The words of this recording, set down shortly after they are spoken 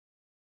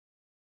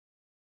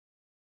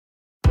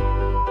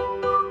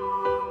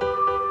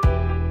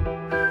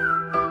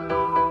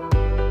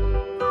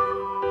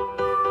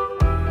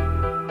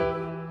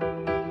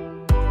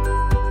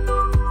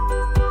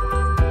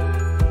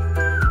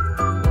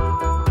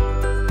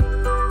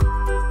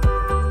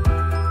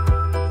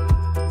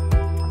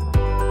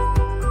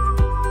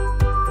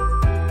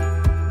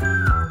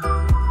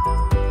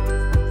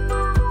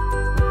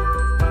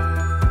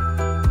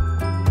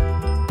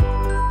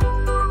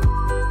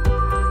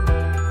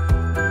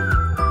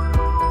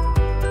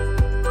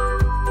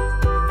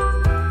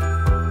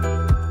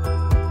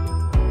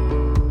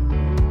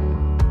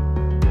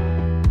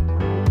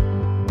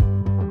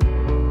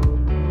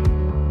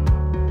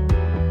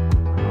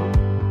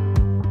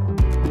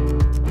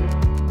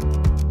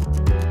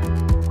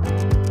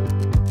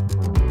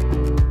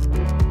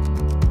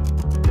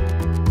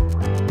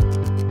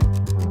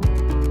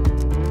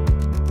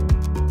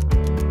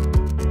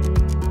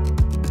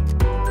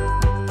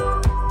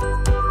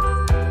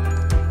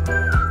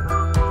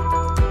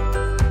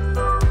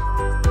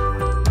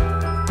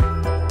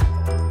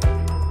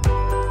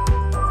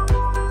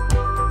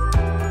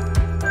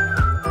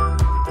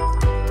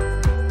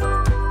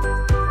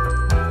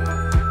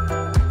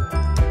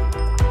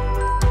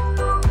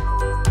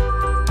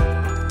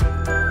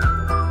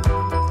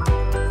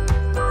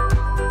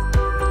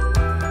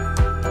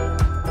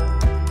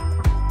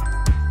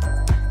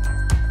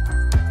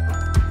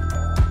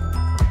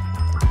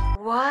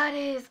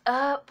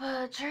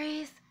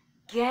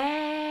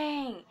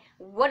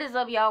What is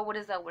up, y'all? What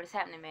is up? What is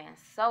happening, man?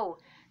 So,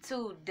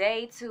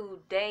 today,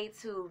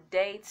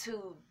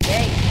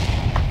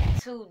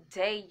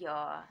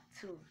 y'all,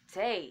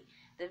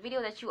 the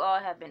video that you all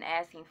have been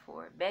asking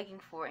for, begging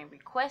for, and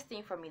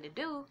requesting for me to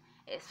do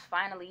is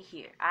finally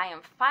here. I am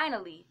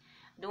finally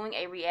doing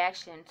a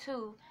reaction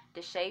to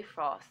Deshae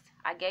Frost.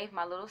 I gave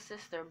my little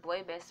sister,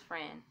 boy best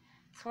friend,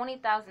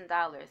 $20,000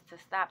 to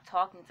stop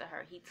talking to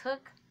her. He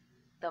took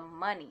the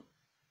money.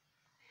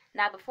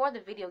 Now, before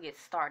the video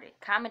gets started,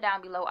 comment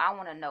down below. I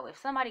want to know, if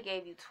somebody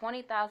gave you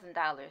 $20,000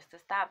 to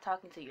stop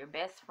talking to your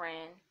best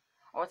friend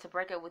or to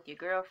break up with your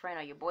girlfriend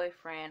or your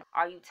boyfriend,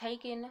 are you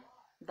taking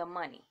the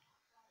money?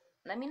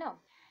 Let me know.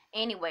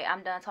 Anyway,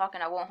 I'm done talking.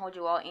 I won't hold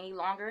you all any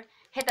longer.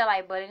 Hit that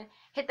like button.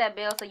 Hit that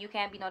bell so you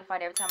can be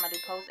notified every time I do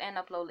post and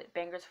upload lit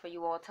bangers for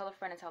you all. Tell a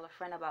friend and tell a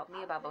friend about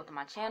me, about both of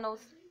my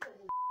channels.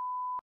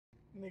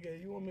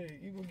 Nigga, you gonna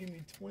give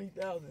me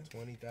 20,000?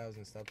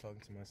 20,000. Stop talking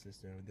to my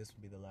sister, and this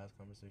will be the last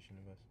conversation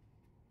of us.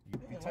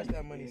 You touch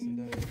that money, some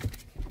done.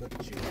 Look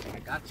at you. I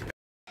got you.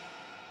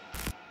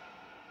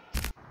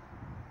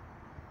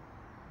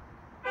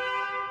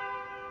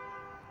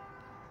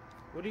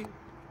 What do you?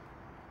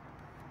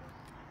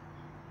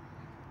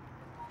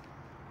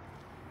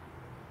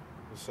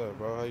 What's up,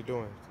 bro? How you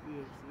doing?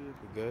 Good. You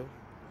good? You know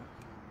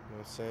what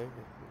I'm saying?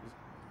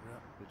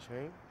 The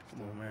chain?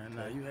 Come on, man.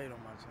 Nah, you hate on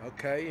my chain.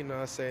 Okay, you know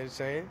what I'm saying?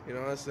 Chain. You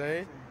know what I'm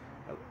saying?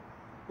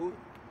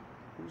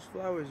 Whose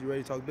flowers? You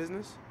ready to talk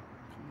business?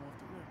 Come off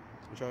the way.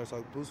 You trying to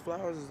talk? Whose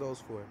flowers is those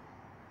for?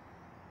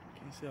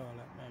 Can't say all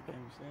that, man. Can't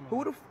be saying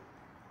all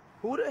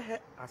Who the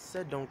heck? I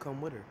said don't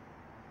come with her.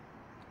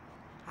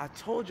 I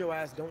told your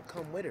ass don't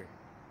come with her.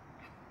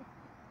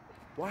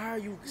 Why are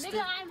you still?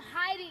 Nigga, I'm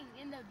hiding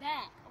in the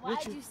back. Why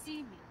did you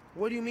see me?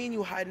 What do you mean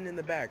you hiding in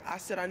the back? I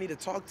said I need to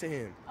talk to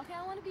him. Okay,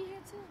 I want to be here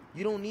too.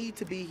 You don't need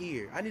to be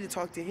here. I need to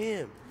talk to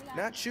him,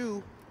 not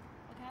you.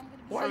 Okay, I'm gonna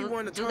be Why are you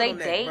wearing the Do they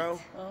turtleneck, date? bro?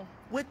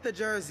 With the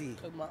jersey.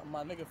 Cause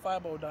my nigga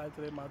Fibo died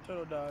today. My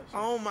turtle died. So.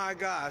 Oh my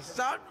gosh!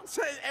 Stop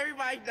saying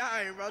everybody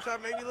dying, bro. Trying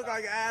to make me look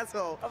like an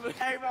asshole.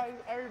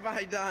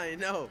 Everybody dying.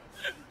 No.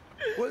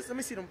 Let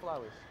me see them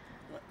flowers.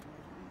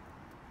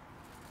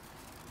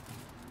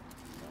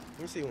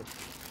 Let me see one.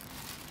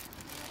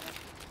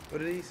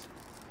 What are these?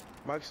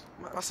 My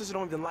sister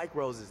don't even like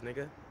roses,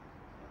 nigga.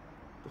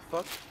 The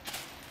fuck?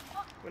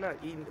 We're not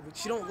eating.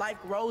 She don't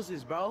like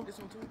roses, bro. This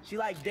one too? She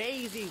like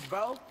daisies,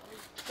 bro.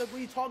 Look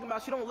what you talking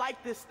about. She don't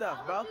like this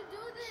stuff, bro.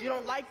 She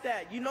don't like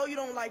that. You know you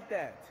don't like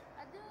that.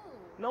 I do.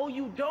 No,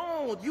 you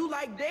don't. You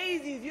like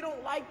daisies. You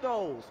don't like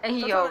those.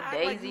 Yo,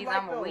 daisies,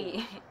 I'm a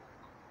weed.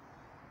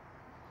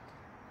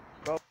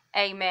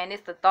 Hey, man,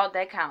 it's the thought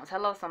that counts.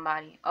 Hello,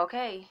 somebody.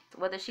 Okay,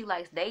 whether she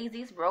likes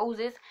daisies,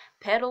 roses,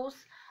 petals,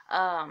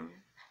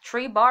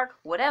 tree bark,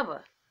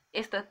 whatever.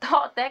 It's the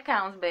thought that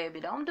counts, baby.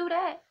 Don't do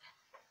that.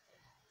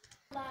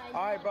 All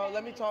right, bro.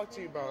 Let me talk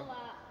to you, bro.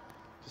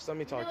 Just let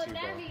me talk to you,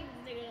 bro.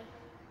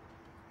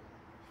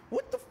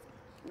 What the?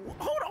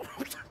 Hold on.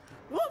 What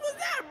was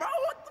that, bro?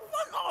 What the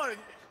fuck on?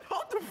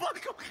 Hold the fuck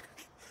on.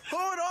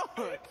 Hold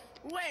on.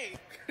 Wait.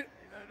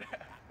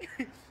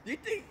 You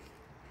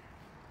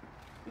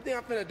think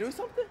I'm finna do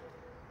something?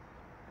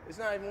 It's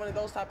not even one of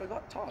those type of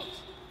talks.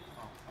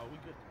 Oh, we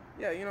good.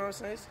 Yeah, you know what I'm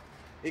saying?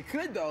 It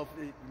could though.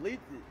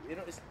 You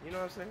know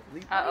what I'm saying?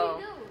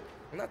 Uh-oh.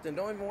 Nothing.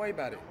 Don't even worry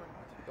about it.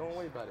 Don't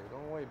worry about it.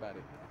 Don't worry about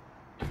it.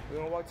 We're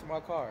gonna walk to my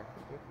car.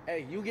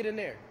 Hey, you get in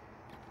there.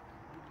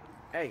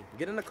 Hey,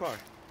 get in the car.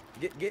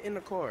 Get in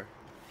the car.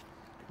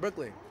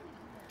 Brooklyn.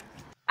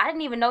 I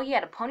didn't even know he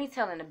had a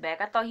ponytail in the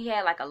back. I thought he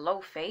had like a low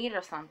fade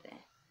or something.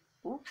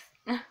 Oops.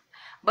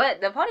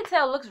 But the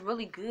ponytail looks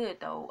really good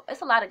though.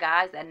 It's a lot of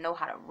guys that know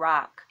how to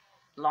rock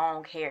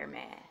long hair,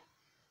 man.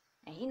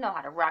 And he know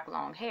how to rock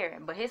long hair.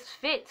 But his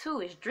fit too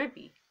is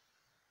drippy.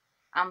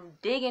 I'm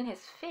digging his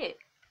fit.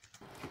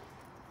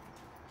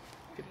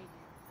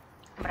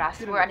 But I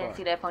swear I didn't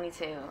see that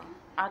ponytail.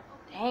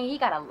 Dang, he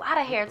got a lot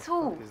of hair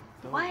too.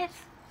 What?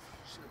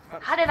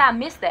 How did I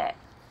miss that?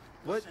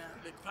 What?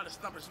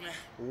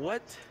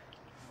 What?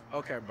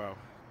 Okay, bro.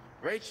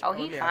 Rachel. Oh,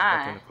 he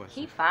fine.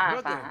 He fine,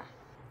 Brooklyn, fine.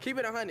 keep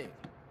it 100.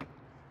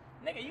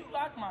 Nigga, you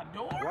locked my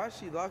door? Why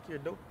she lock your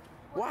door?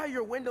 Why are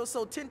your windows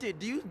so tinted?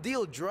 Do you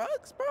deal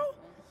drugs, bro?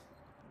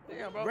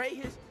 Yeah, bro. Hold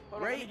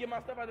on, let me get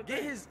my stuff out of the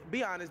thing.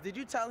 Be honest, did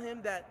you tell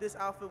him that this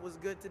outfit was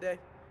good today?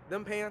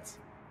 Them pants?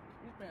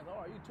 These pants, oh,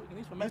 are you tweaking?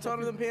 These from You told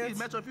him them pants? These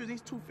Metro Fuse,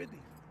 these 250.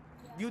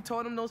 You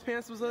told him those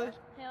pants was good?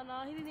 Hell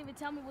no, he didn't even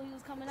tell me when he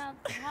was coming out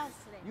the house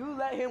today. You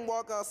let him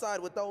walk outside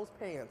with those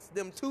pants,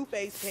 them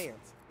two-faced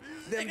pants.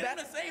 Them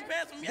the same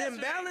pants from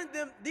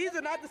yesterday. These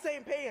are not the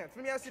same pants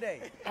from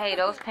yesterday. Hey,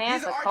 those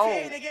pants These are are cold.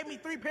 arcade. They gave me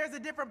 3 pairs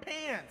of different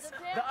pants.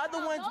 The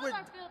other ones those were.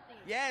 are filthy.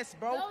 Yes,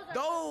 bro.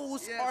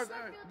 Those Yes, are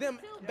sir. them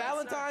Yes,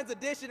 Valentine's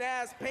edition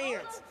ass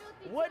pants.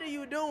 filthy What too. are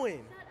you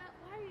doing? Shut up.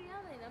 Why are you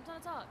yelling? I'm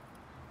trying to talk.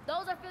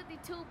 Those are filthy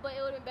too, but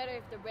it would have been better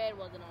if the red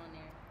wasn't on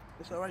there.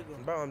 It's alright,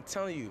 though. Bro, I'm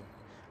telling you.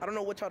 I don't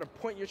know what type of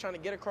point you're trying to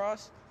get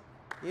across.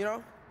 You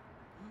know?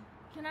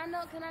 Can I have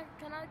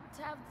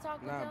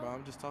talk with Nah, you? bro.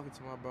 I'm just talking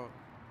to my bro.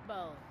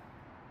 Bro.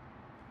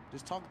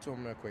 Just talk to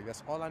him real quick.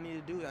 That's all I need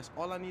to do. That's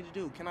all I need to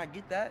do. Can I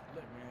get that?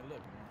 Look,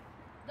 man.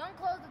 Don't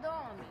close the door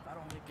on me. I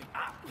don't make it.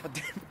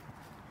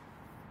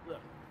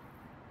 Look.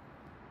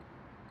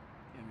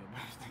 Give me a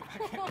bastard.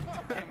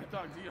 I can't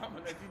talk to you. I'm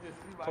gonna let you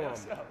just sleep by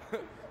yourself.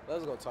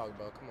 Let's go talk,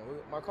 bro. Come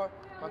on.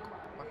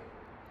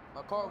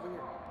 My car over here.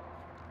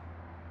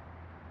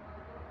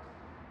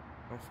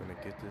 I'm finna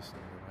get this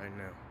nigga right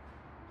now.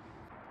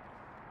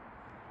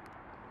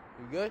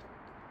 You good?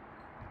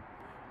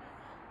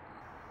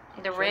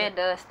 The red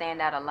does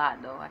stand out a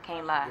lot, though. I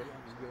can't lie.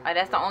 Like,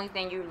 that's the only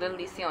thing you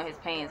literally see on his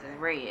pants is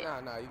red.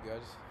 Nah, you good.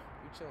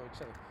 We chilling.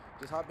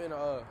 Just hop in,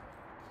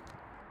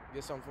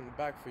 get something from the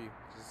back for you.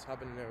 Just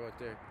hop in there right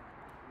there.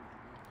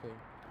 Okay.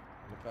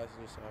 On the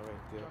passenger side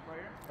right there.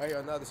 Right here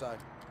on the other side.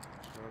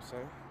 You know what I'm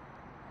saying?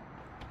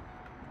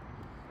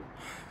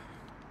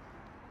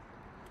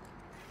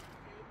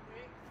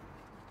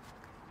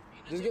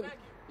 Just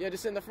get,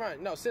 just sit in the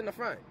front. No, sit in the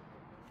front.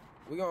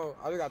 I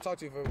gotta talk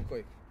to you for real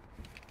quick.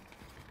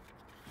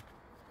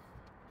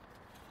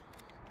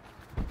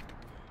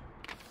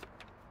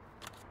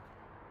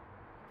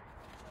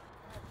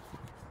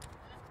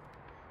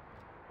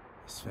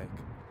 It's fake.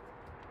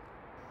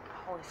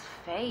 Oh, it's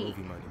fake.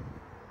 Movie money.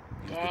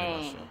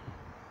 Dang.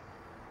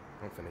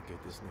 I'm finna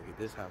get this nigga.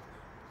 This how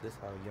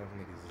young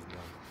niggas is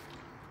done.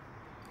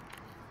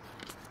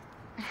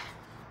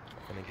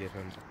 I'm finna give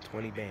him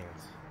 20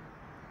 bands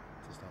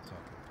to stop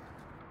talking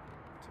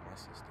to my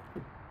sister.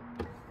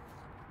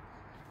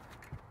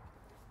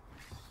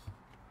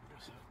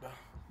 What's up, bro?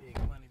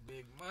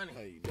 Big money.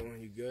 How you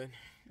doing? You good?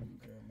 I'm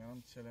good, man.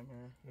 I'm chilling,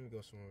 man. Let me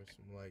go somewhere with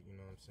some light, you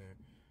know what I'm saying?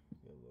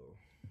 Get a little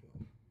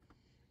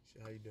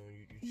shit, how you doing?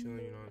 You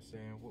chilling, you know what I'm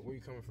saying? Where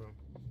you coming from?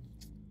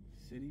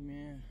 City,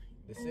 man.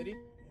 The city?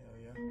 Hell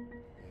yeah.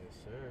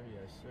 Yes,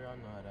 sir. I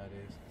know how that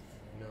is.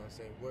 You know what I'm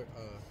saying?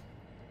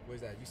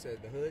 Where's that? You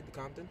said the hood, the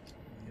Compton?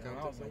 Yeah,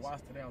 I was in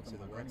Wassup today. I was to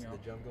the running the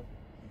jungle?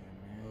 Yeah,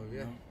 man. Oh,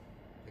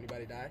 yeah.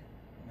 Anybody die?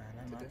 Nah,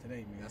 not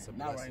today, man. That's a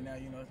not blessing. right now,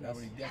 you know, it's not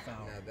really death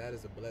hour. Now, that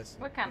is a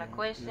blessing. What kind of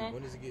question?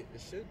 When does it get?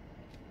 It should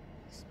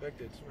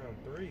expect it's around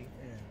 3. Yeah,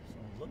 so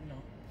look, you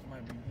know, it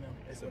might be, you know,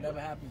 It's whatever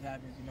happens,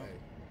 you know.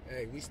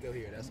 Hey, we still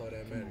here. That's all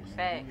that matters.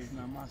 Facts. It's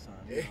not my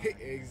side. You know?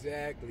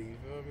 Exactly. You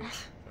feel me? You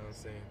know what I'm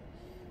saying?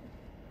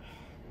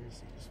 Let me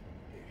see this one.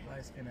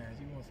 Light skin ass,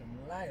 you want some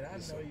light? I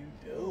know you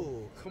do.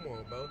 Ooh, come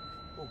on, bro.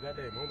 Oh,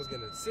 goddamn, I almost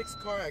getting 6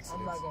 car accidents.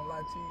 I'm not gonna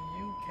lie to you,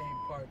 you can't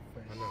park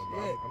for I know,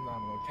 bro. shit. I'm not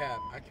gonna cap.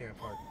 I can't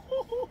park.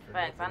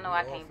 Facts. I know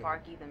I can't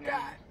park either, man.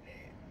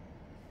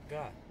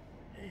 God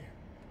damn.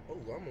 Oh,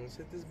 I almost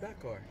hit this back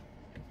car.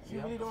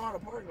 You really don't know how to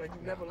park, like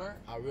you never learned?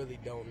 I really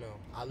don't know.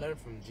 I learned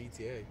from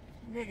GTA.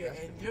 Nigga,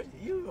 and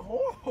you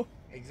horrible.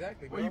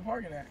 Exactly, bro. Where you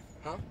parking at?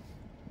 Huh?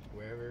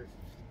 Wherever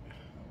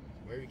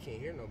you can't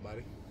hear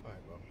nobody.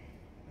 Alright, bro.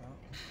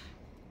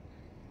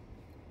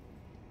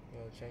 Yo,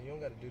 Chan, you don't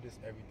gotta do this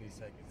every 3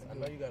 seconds. I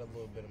know you got a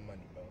little bit of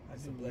money, bro.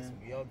 It's a blessing.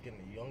 We all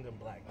getting young and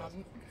black. Come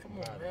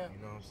on, man.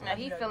 You know what I'm Now saying?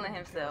 he feeling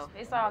himself.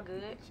 It's all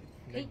good.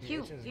 He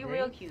cute. He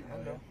real cute.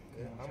 I know.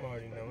 Yeah, I'm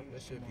already knowing.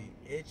 That should be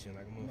itching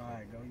like a You know how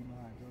motherfucker. it go,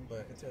 But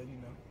I can tell you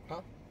know.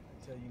 Huh?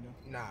 I tell you know.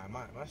 Nah,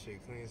 my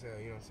shit clean as hell,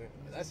 you know what I'm saying?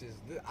 That's just,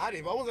 I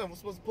wasn't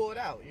supposed to pull it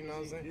out, you know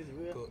what I'm saying? Is it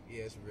real? Cool.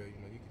 Yeah, it's real, you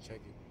know, you can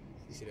check it.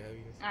 You see the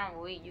heaviness? I'm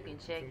weak. You can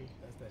check it.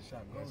 That's that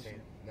shot, You know bro. what I'm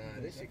saying? Nah,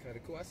 this shit kinda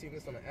cool. I seen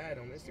this on an ad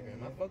on Instagram.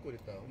 I Yeah. fuck with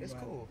it though. It's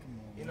Right. cool. Come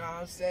on, You man. know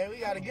what I'm saying? We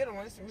gotta get them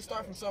on Instagram. We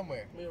start from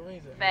somewhere. Where your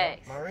rings at?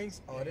 Facts. My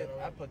rings? Oh,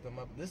 Yeah, I put them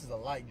up. This is a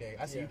light day.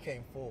 I see Yeah. you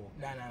came full.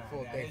 Nah.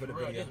 Full thing for the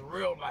real, video. It's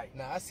real light.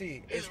 Nah, I see.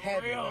 It's It's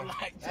heavy. real man.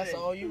 light That's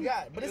today. all you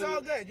got. But it's all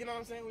good. You know what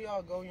I'm saying? We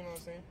all go. You know what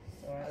I'm saying?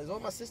 All right. Is all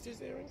my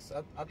sister's earrings?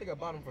 I think I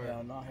bought them for her.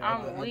 Hell no, hell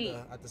I'm no. weak.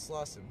 At the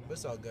Slauson. But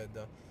it's all good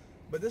though.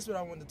 But this is what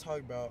I wanted to talk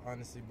about,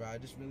 honestly, bro. I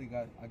just really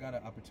got an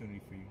opportunity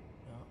for you.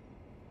 Yeah.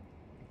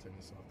 I'll turn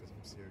this off because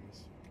I'm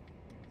serious.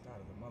 It's out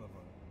of the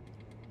motherfucker.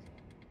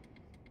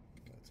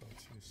 I talk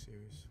to you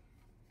serious.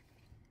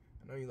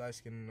 I know you light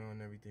skinned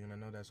and everything, and I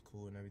know that's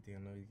cool and everything. I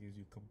know it gives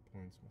you a couple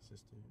points, my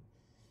sister.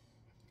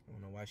 I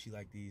don't know why she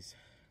like these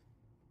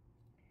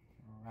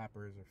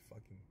rappers or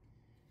fucking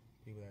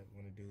people that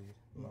want to do it.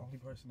 I'm the only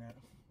person that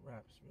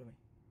raps, really.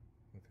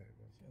 Okay,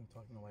 bro. She doesn't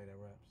talk to nobody that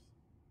raps.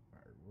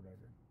 Alright,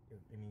 whatever. Yeah.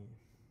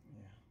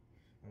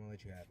 I'm gonna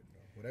let you have it,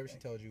 bro. Whatever she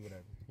tells you,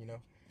 whatever. You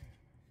know.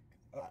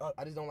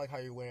 I just don't like how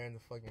you're wearing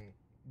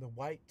the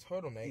white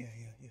turtleneck.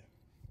 Yeah.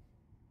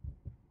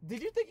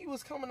 Did you think he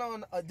was coming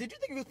on? Did you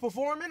think he was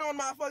performing on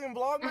my fucking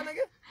vlog, my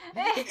nigga?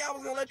 Did you think I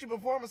was gonna let you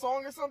perform a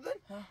song or something?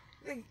 Huh?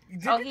 Did you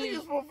think he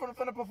was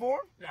finna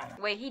perform? Nah.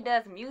 Wait, he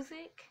does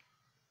music?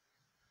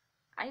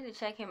 I need to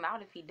check him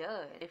out if he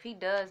does. If he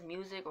does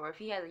music or if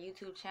he has a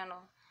YouTube channel,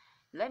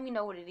 let me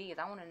know what it is.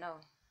 I want to know.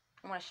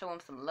 I want to show him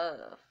some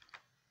love.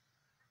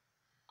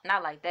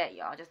 Not like that,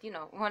 y'all. Just,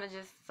 want to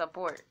just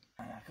support.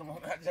 Nah, come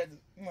on,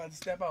 you want to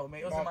step out,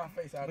 man. It was in my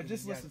face. But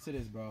just listen to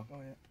this, bro. Go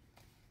ahead.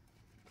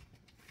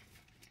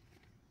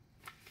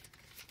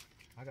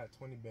 I got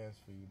 20 bands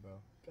for you, bro.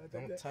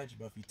 Don't touch,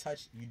 bro. If you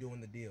touch, you doing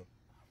the deal.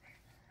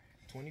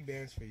 20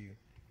 bands for you.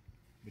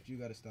 But you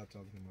gotta stop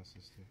talking to my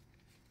sister.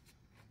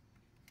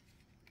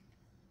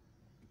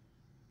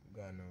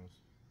 God knows.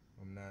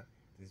 I'm not.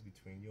 This is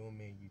between you and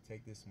me. You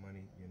take this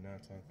money. You're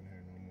not talking to her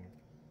no more.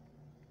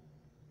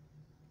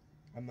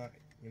 I'm not,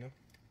 you know?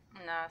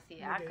 Nah,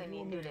 see, I couldn't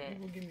even do that. You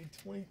gonna give me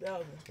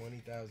 20,000?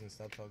 20,000.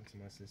 Stop talking to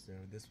my sister.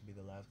 This will be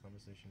the last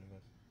conversation of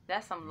us.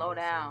 That's some You low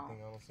don't say down.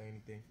 anything, I don't say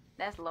anything.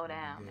 That's low You'll be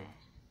down, good.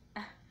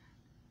 man.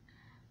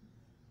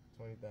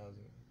 20,000.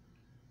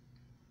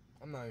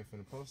 I'm not even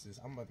finna post this.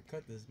 I'm about to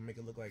cut this and make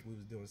it look like we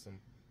was doing some.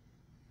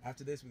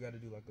 After this, we got to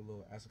do like a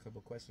little, ask a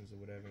couple questions or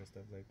whatever and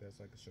stuff like that,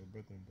 so I can show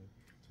Brooklyn. But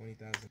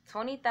 20,000.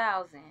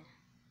 20,000,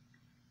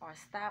 or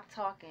stop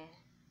talking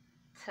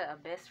to a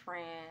best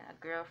friend, a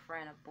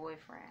girlfriend, a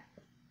boyfriend.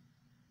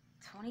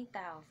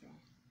 20,000.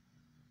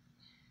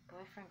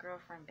 Boyfriend,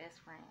 girlfriend, best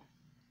friend.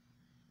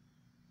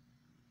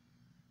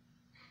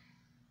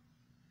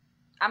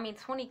 I mean,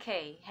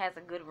 20K has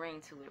a good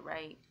ring to it,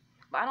 right?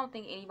 But I don't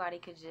think anybody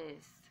could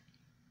just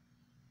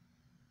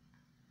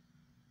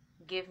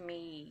give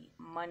me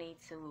money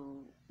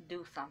to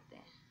do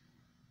something.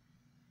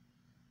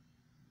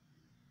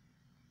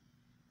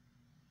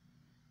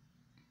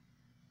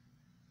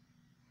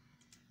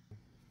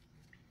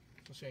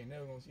 So she ain't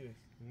never gonna see this.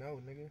 No,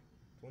 nigga.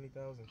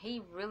 20,000.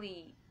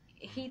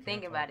 He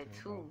thinking about it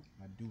too.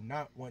 I do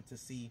not want to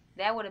see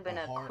That would have been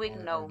a heart quick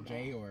or, no, or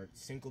J or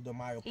Cinco de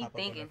Mayo He pop up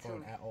on her thinking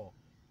phone too. at all.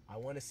 I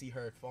want to see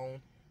her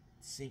phone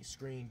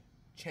screen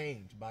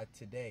change by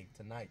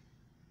tonight.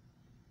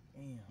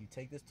 Damn. You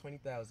take this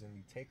 20,000,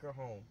 you take her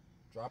home,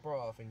 drop her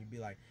off, and you be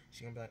like,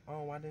 she gonna be like,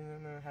 oh, why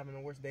didn't I having the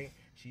worst day?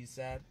 She's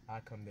sad. I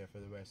come there for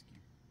the rescue.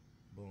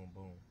 Boom,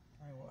 boom.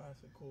 I ain't gonna lie,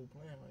 that's a cool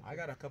plan. I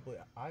got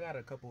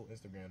a couple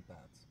Instagram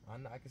thoughts.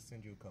 I can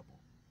send you a couple.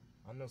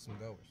 I know some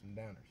goers, some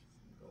downers.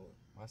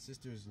 My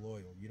sister is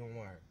loyal. You don't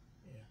want her.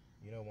 Yeah.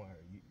 You don't want her.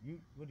 You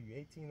what are you,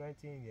 18,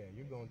 19? Yeah,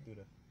 you're going through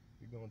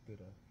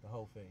the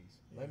whole phase.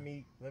 Yeah. Let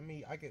me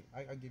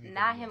I'll give you a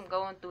Not couple him more.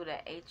 going through the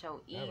HOE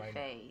Not right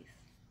now. phase.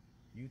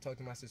 You talk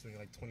to my sister when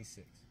you're like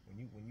 26.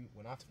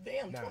 When I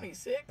Damn, nah,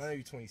 26? I know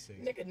you're 26.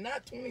 Nigga,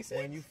 not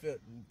 26. When you feel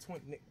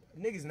 20,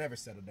 niggas never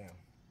settle down.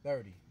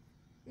 30.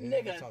 They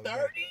Nigga, never talk 30?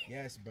 down.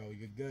 Yes, bro,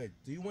 you're good.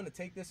 Do you want to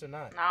take this or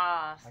not? Nah,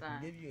 I son.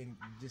 can give you, and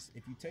just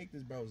if you take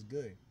this, bro, it's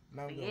good. I'm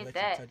not gonna Forget let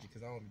that. you touch it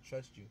because I don't even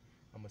trust you.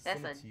 I'm gonna That's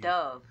send a it to you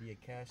dub. via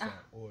Cash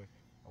App or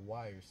a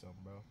wire or something,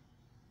 bro.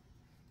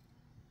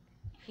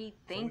 He So what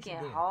you thinking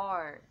doing?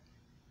 hard.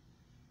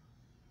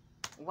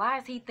 Why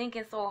is he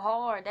thinking so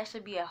hard? That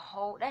should be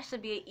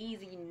an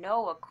easy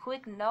no, a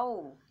quick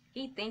no.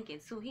 He thinking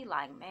too. He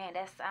like, man,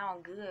 that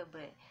sound good,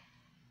 but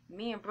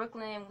me and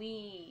Brooklyn,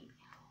 we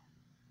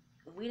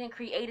didn't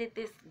created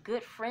this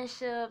good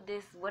friendship,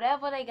 this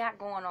whatever they got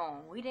going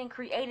on. We didn't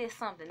created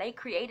something. They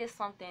created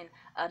something,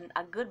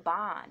 a good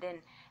bond, and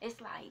it's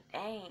like,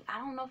 dang, I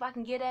don't know if I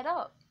can get that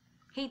up.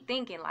 He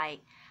thinking like,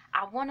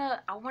 I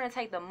wanna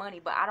take the money,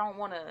 but I don't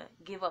wanna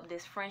give up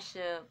this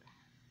friendship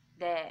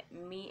that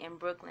me and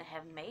Brooklyn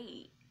have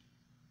made.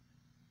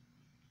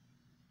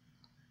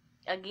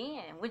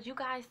 Again, would you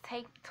guys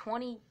take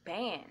 20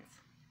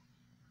 bands?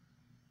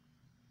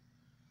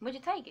 Would you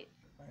take it?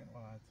 I ain't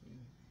gonna lie to you.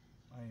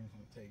 I ain't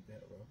gonna take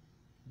that, bro.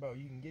 Bro,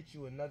 you can get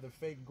you another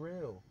fake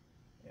grill.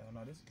 Yeah,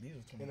 no, these are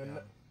In 20,000.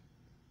 a-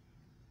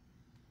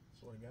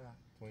 Swear to God.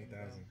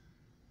 20,000.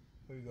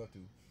 Who you go to?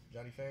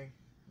 Johnny Fang?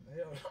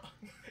 Hell no.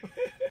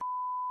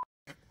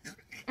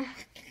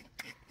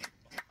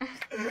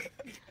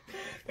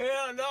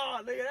 Hell no,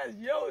 nigga, that's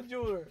your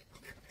jeweler.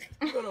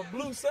 You got a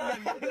blue sun,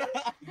 nigga.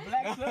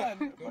 Black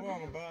sun. Come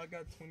on, bro. I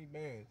got 20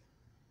 bands.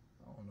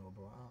 I don't know,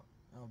 bro.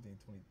 I don't think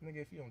 20.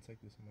 Nigga, if you don't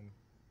take this money,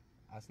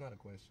 that's not a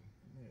question.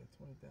 Nigga,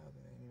 20,000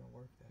 ain't even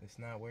worth that. It's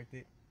not worth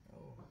it.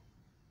 Oh,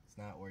 It's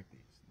not worth it.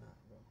 it's not,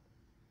 bro.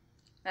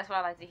 That's what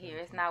I like to hear.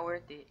 It's not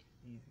worth it.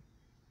 Easy.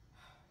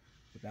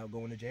 Without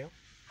going to jail?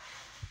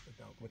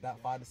 Without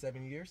yeah. 5 to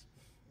 7 years?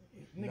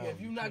 Nigga, No, if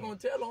you you not can't. gonna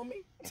tell on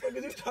me, what the fuck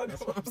is you talking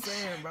That's about? what I'm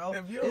saying, bro.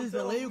 If you This is the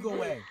don't tell me, legal bro.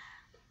 way.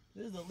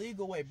 This is the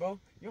legal way, bro.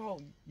 Your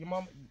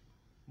mama,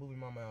 move your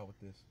mama out with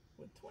this.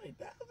 With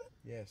 20,000?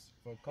 Yes,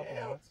 for a couple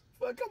Hell, months.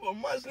 for a couple of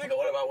months, nigga.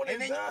 What about when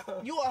And it's then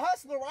done? you a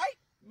hustler, right?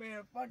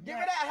 Man, fuck Give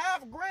her that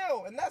half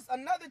grill, and that's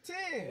another 10.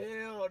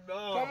 Hell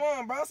no. Come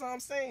on, bro. That's what I'm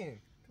saying.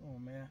 Come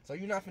on, man. So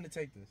you're not finna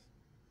take this?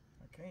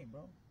 I can't,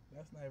 bro.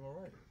 That's not even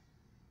right.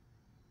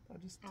 I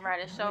just Right,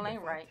 it sure Nigga,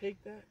 ain't if I right.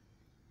 take that.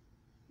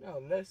 Now,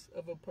 less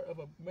of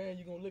a man,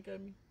 you gonna look at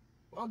me?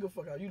 Well, I don't give a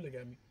fuck how you look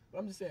at me. But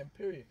I'm just saying,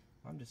 period.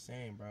 I'm just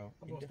saying, bro.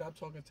 I'm gonna stop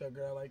talking to a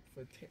girl like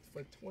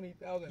for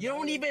 20,000. You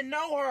don't even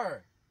know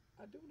her.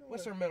 I do know.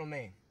 What's her her middle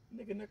name?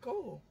 nigga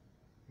Nicole?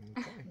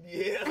 Okay.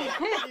 Yeah.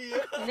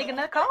 Yeah. Nigga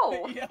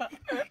Nicole. Yeah.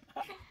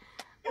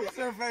 What's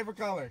her favorite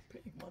color?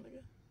 Pink, my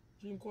nigga.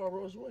 Dream car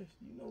Rolls Royce.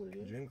 You know what it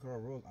is. Jim Crow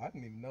Rose. I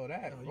didn't even know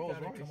that. No, you Rolls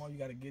gotta, Royce. come on, you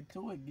gotta get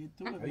to it. Get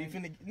to it. Are you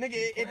man. finna,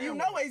 nigga? If you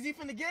know it, is he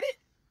finna get it?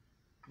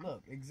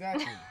 Look,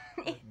 exactly.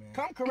 Look, man.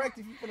 Come correct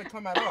if you finna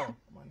come at all.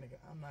 My nigga,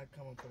 I'm not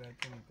coming for that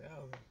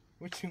 20,000.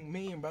 What you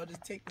mean, bro?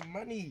 Just take the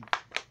money.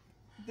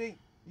 You think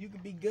you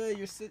could be good?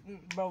 You're sitting,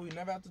 bro. We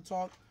never have to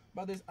talk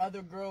about there's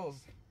other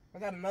girls. I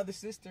got another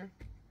sister.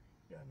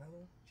 You got another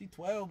one? She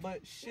 12,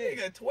 but shit.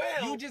 Nigga,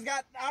 12. You just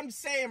got. I'm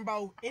saying,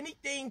 bro.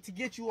 Anything to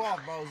get you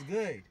off, bro, is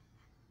good.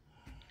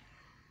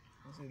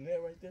 You see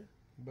that right there?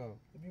 Bro.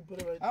 If you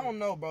put it right there. I don't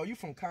know, bro. You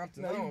from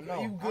Compton. I don't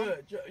know. You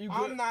good. You good.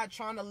 I'm not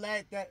trying to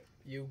let that.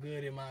 You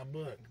good in my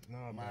book. No,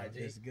 bro. My G.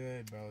 It's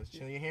good, bro. It's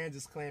chill. Your hands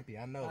is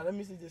clampy. I know. Let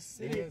me see. Just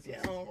sit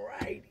it down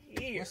right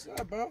here. What's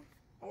up, bro?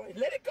 All right,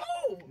 let it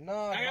go. No,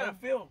 I gotta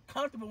feel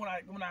comfortable when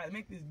I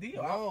make this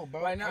deal. No,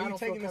 bro. Right now, Are I you don't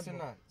taking feel this or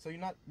not? So you're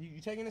not.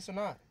 You taking this or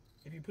not?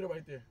 If you put it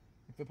right there.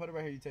 If you put it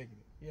right here, you taking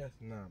it? Yes.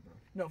 Nah, bro.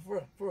 No,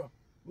 for real.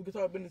 We can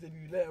talk business if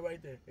you lay it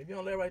right there. If you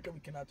don't lay it right there, we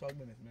cannot talk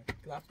business, man.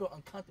 Because I feel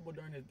uncomfortable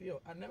during this deal.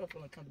 I never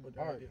feel uncomfortable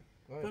during this deal.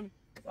 Go ahead. Feel me?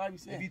 That's all you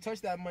saying. If you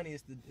touch that money,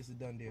 it's a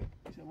done deal.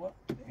 You said what?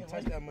 If you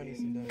touch that money,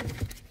 it's a done deal.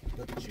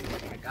 Look at you.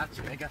 I got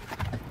you, nigga.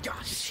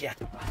 God, shit.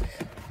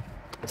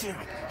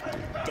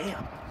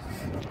 Damn.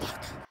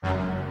 Fuck.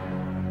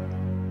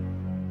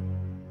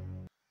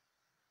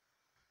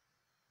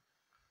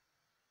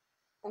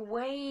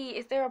 Wait,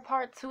 is there a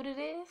part 2 to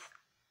this?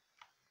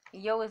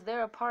 Yo, is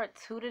there a part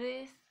 2 to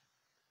this?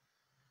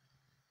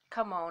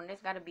 Come on,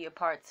 there's gotta be a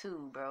part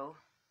 2, bro.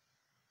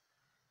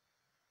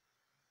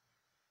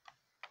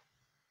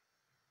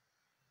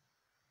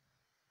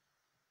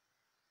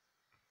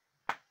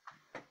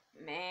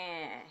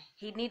 Man,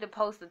 he need to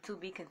post the to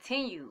be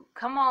continued.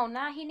 Come on,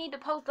 now he need to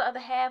post the other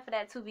half of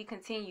that to be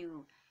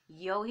continued.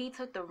 Yo, he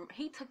took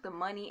the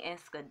money and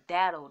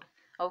skedaddled.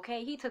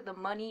 Okay, he took the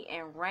money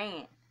and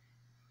ran.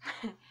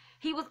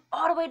 He was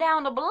all the way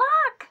down the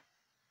block.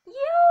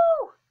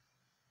 Yo.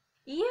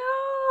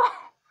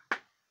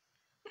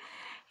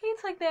 He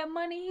took that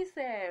money, he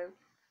said,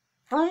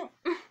 vroom,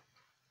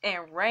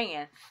 and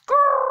ran.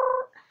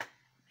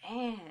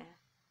 Man.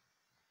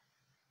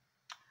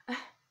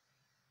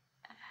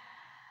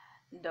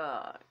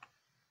 Dog.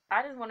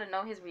 I just want to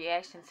know his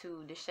reaction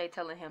to Deshae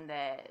telling him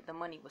that the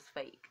money was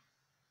fake.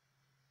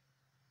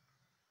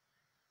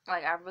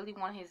 Like, I really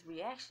want his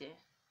reaction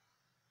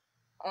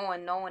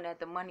on knowing that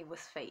the money was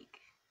fake.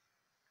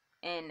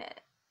 And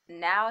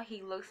now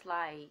he looks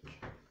like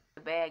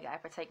the bad guy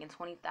for taking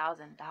 $20,000,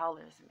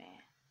 man.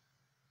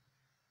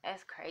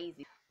 That's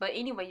crazy. But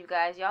anyway, you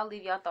guys, y'all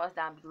leave your thoughts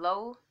down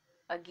below.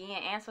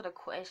 Again, answer the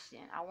question.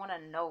 I want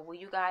to know, will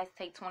you guys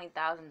take $20,000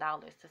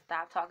 to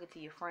stop talking to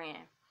your friend,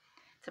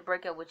 to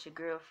break up with your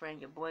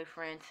girlfriend, your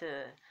boyfriend,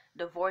 to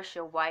divorce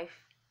your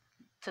wife,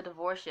 to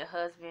divorce your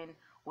husband,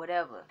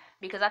 whatever?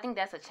 Because I think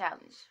that's a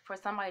challenge for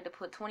somebody to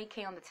put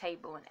 $20K on the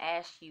table and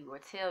ask you or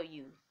tell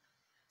you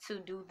to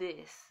do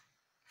this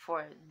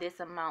for this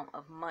amount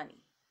of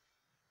money.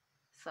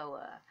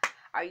 So,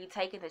 are you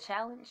taking the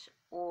challenge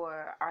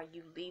or are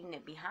you leaving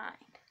it behind?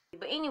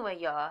 But anyway,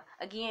 y'all,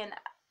 again,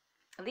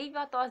 leave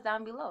your thoughts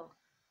down below.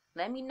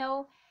 Let me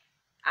know.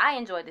 I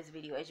enjoyed this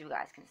video, as you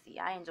guys can see.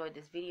 I enjoyed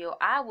this video.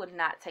 I would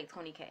not take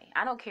 20K.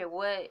 I don't care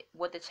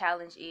what the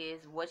challenge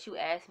is, what you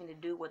ask me to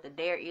do, what the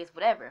dare is,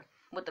 whatever.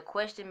 What the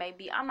question may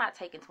be, I'm not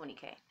taking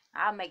 20K.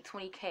 I'll make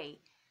 20K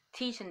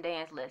teaching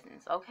dance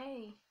lessons,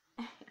 okay?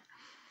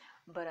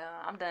 But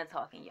I'm done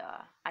talking,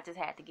 y'all. I just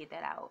had to get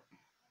that out.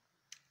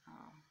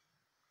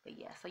 But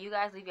yeah, so you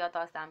guys leave your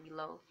thoughts down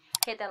below.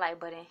 Hit that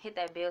like button, hit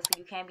that bell so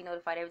you can be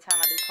notified every time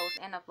I do post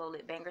and upload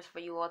lit bangers for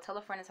you all. Tell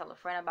a friend and tell a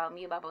friend about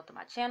me, about both of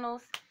my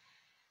channels.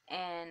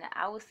 And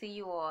I will see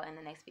you all in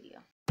the next video.